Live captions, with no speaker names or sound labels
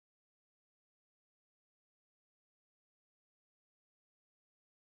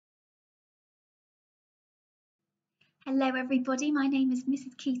Hello everybody, my name is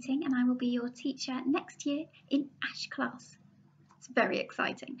Mrs. Keating and I will be your teacher next year in Ash class. It's very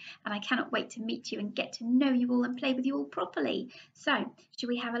exciting and I cannot wait to meet you and get to know you all and play with you all properly. So, shall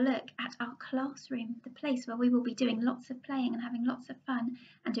we have a look at our classroom, the place where we will be doing lots of playing and having lots of fun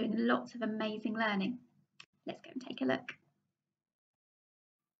and doing lots of amazing learning. Let's go and take a look.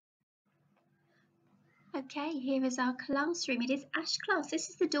 Okay, here is our classroom. It is Ash class.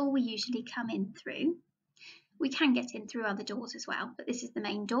 This is the door we usually come in through. We can get in through other doors as well, but this is the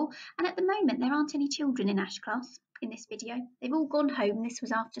main door. And at the moment, there aren't any children in Ash class in this video. They've all gone home. This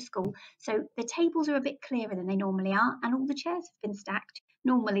was after school. So the tables are a bit clearer than they normally are, and all the chairs have been stacked.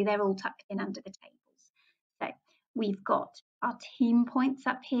 Normally, they're all tucked in under the tables. So we've got our team points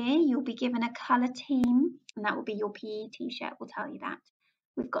up here. You'll be given a colour team, and that will be your PE t-shirt, will tell you that.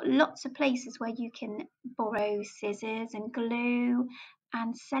 We've got lots of places where you can borrow scissors and glue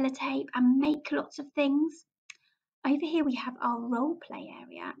and sellotape and make lots of things. Over here we have our role play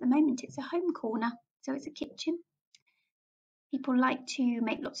area. At the moment it's a home corner, so it's a kitchen. People like to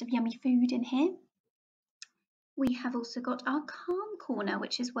make lots of yummy food in here. We have also got our calm corner,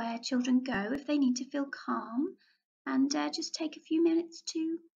 which is where children go if they need to feel calm and just take a few minutes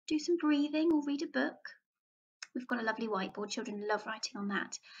to do some breathing or read a book. We've got a lovely whiteboard. Children love writing on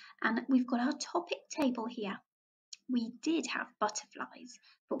that. And we've got our topic table here. We did have butterflies,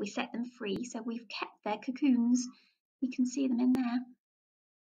 but we set them free, so we've kept their cocoons. You can see them in there.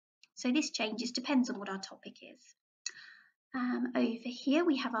 So this changes, depends on what our topic is. Over here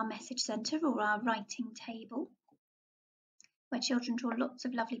we have our message centre or our writing table, where children draw lots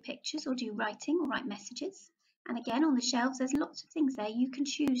of lovely pictures or do writing or write messages. And again, on the shelves there's lots of things there. You can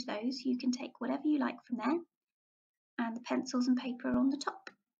choose those, you can take whatever you like from there. And the pencils and paper are on the top.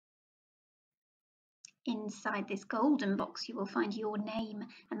 Inside this golden box you will find your name,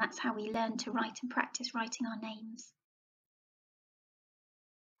 and that's how we learn to write and practice writing our names.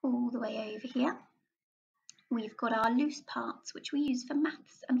 All the way over here we've got our loose parts, which we use for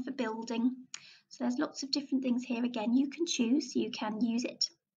maths and for building. So there's lots of different things here. Again, you can choose, you can use it,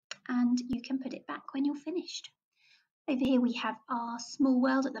 and you can put it back when you're finished. Over here we have our small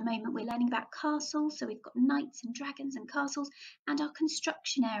world. At the moment we're learning about castles, so we've got knights and dragons and castles, and our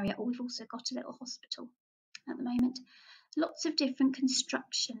construction area, or we've also got a little hospital at the moment. Lots of different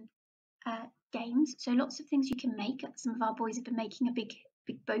construction games, so lots of things you can make. Some of our boys have been making a big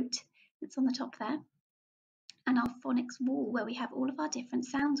boat that's on the top there. And our phonics wall, where we have all of our different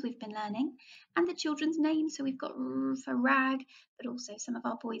sounds we've been learning, and the children's names. So we've got R for rag, but also some of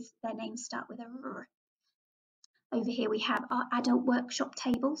our boys, their names start with a R. Over here we have our adult workshop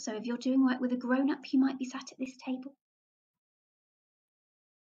table. So if you're doing work with a grown-up, you might be sat at this table.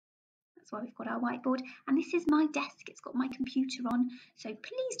 That's why we've got our whiteboard. And this is my desk. It's got my computer on. So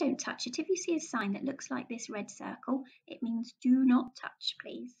please don't touch it. If you see a sign that looks like this red circle, it means do not touch,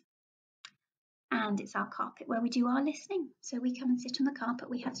 please. And it's our carpet where we do our listening. So we come and sit on the carpet.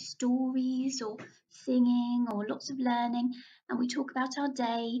 We have stories or singing or lots of learning, and we talk about our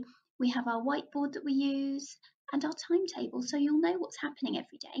day. We have our whiteboard that we use and our timetable, so you'll know what's happening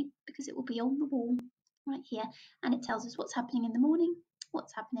every day because it will be on the wall right here, and it tells us what's happening in the morning,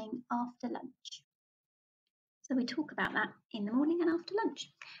 what's happening after lunch. So we talk about that in the morning and after lunch.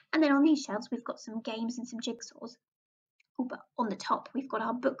 And then on these shelves we've got some games and some jigsaws. But on the top we've got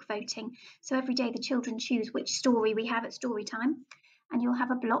our book voting, so every day the children choose which story we have at story time, and you'll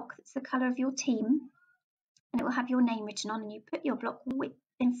have a block that's the colour of your team, and it will have your name written on, and you put your block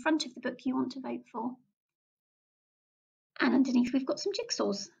in front of the book you want to vote for. And underneath we've got some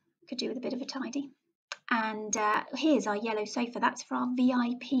jigsaws, could do with a bit of a tidy. And here's our yellow sofa. That's for our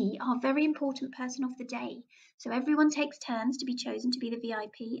VIP, our very important person of the day. So everyone takes turns to be chosen to be the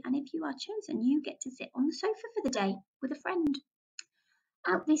VIP, and if you are chosen, you get to sit on the sofa for the day with a friend.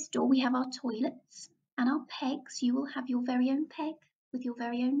 Out this door we have our toilets and our pegs. You will have your very own peg with your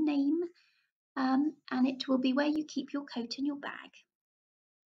very own name, and it will be where you keep your coat and your bag.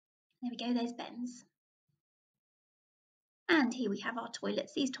 There we go, there's Ben's. And here we have our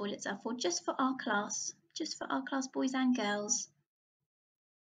toilets. These toilets are just for our class boys and girls.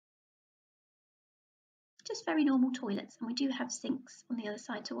 Just very normal toilets, and we do have sinks on the other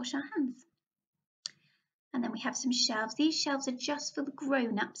side to wash our hands. And then we have some shelves. These shelves are just for the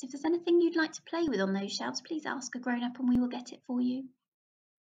grown-ups. If there's anything you'd like to play with on those shelves, please ask a grown-up and we will get it for you.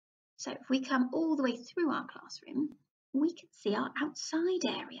 So if we come all the way through our classroom, we can see our outside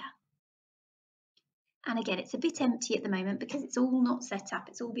area. And again, it's a bit empty at the moment because it's all not set up.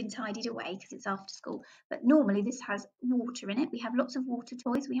 It's all been tidied away because it's after school. But normally this has water in it. We have lots of water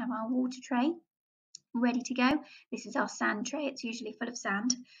toys. We have our water tray ready to go. This is our sand tray. It's usually full of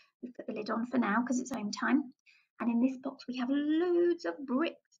sand. We've put the lid on for now because it's home time. And in this box we have loads of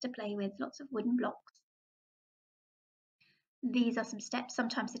bricks to play with, lots of wooden blocks. These are some steps.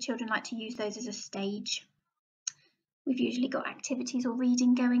 Sometimes the children like to use those as a stage. We've usually got activities or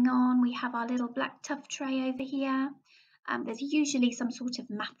reading going on. We have our little black tuff tray over here. There's usually some sort of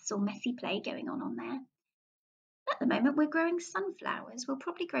maths or messy play going on there. At the moment we're growing sunflowers. We'll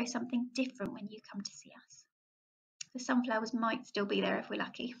probably grow something different when you come to see us. The sunflowers might still be there if we're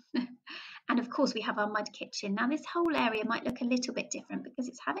lucky. And of course we have our mud kitchen. Now this whole area might look a little bit different because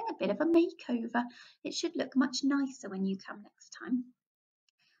it's having a bit of a makeover. It should look much nicer when you come next time.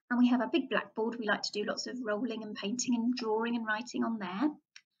 And we have a big blackboard. We like to do lots of rolling and painting and drawing and writing on there.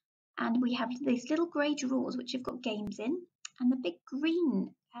 And we have these little grey drawers which have got games in, and the big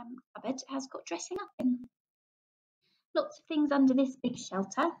green cupboard has got dressing up in. Lots of things under this big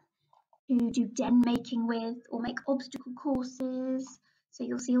shelter to do den making with or make obstacle courses. So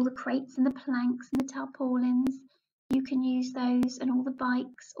you'll see all the crates and the planks and the tarpaulins. You can use those, and all the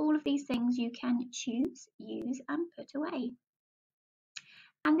bikes, all of these things you can choose, use and put away.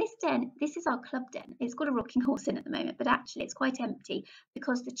 And this den, this is our club den. It's got a rocking horse in at the moment, but actually it's quite empty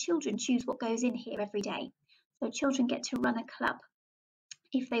because the children choose what goes in here every day. So children get to run a club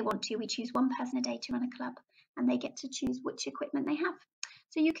if they want to. We choose one person a day to run a club, and they get to choose which equipment they have.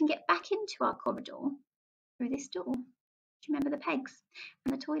 So you can get back into our corridor through this door. Do you remember the pegs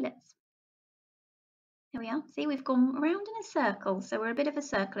and the toilets? There we are. See, we've gone around in a circle. So we're a bit of a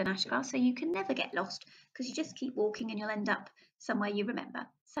circle in Ashclass, so you can never get lost because you just keep walking and you'll end up somewhere you remember.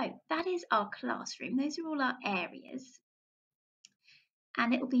 So that is our classroom. Those are all our areas.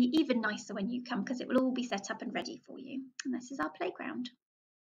 And it will be even nicer when you come because it will all be set up and ready for you. And this is our playground.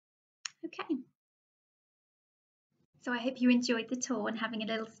 Okay. So I hope you enjoyed the tour and having a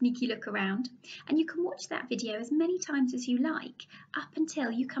little sneaky look around. And you can watch that video as many times as you like up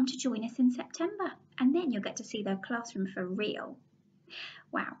until you come to join us in September. And then you'll get to see the classroom for real.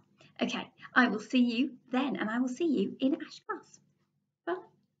 Wow. Okay, I will see you then, and I will see you in Ashclass.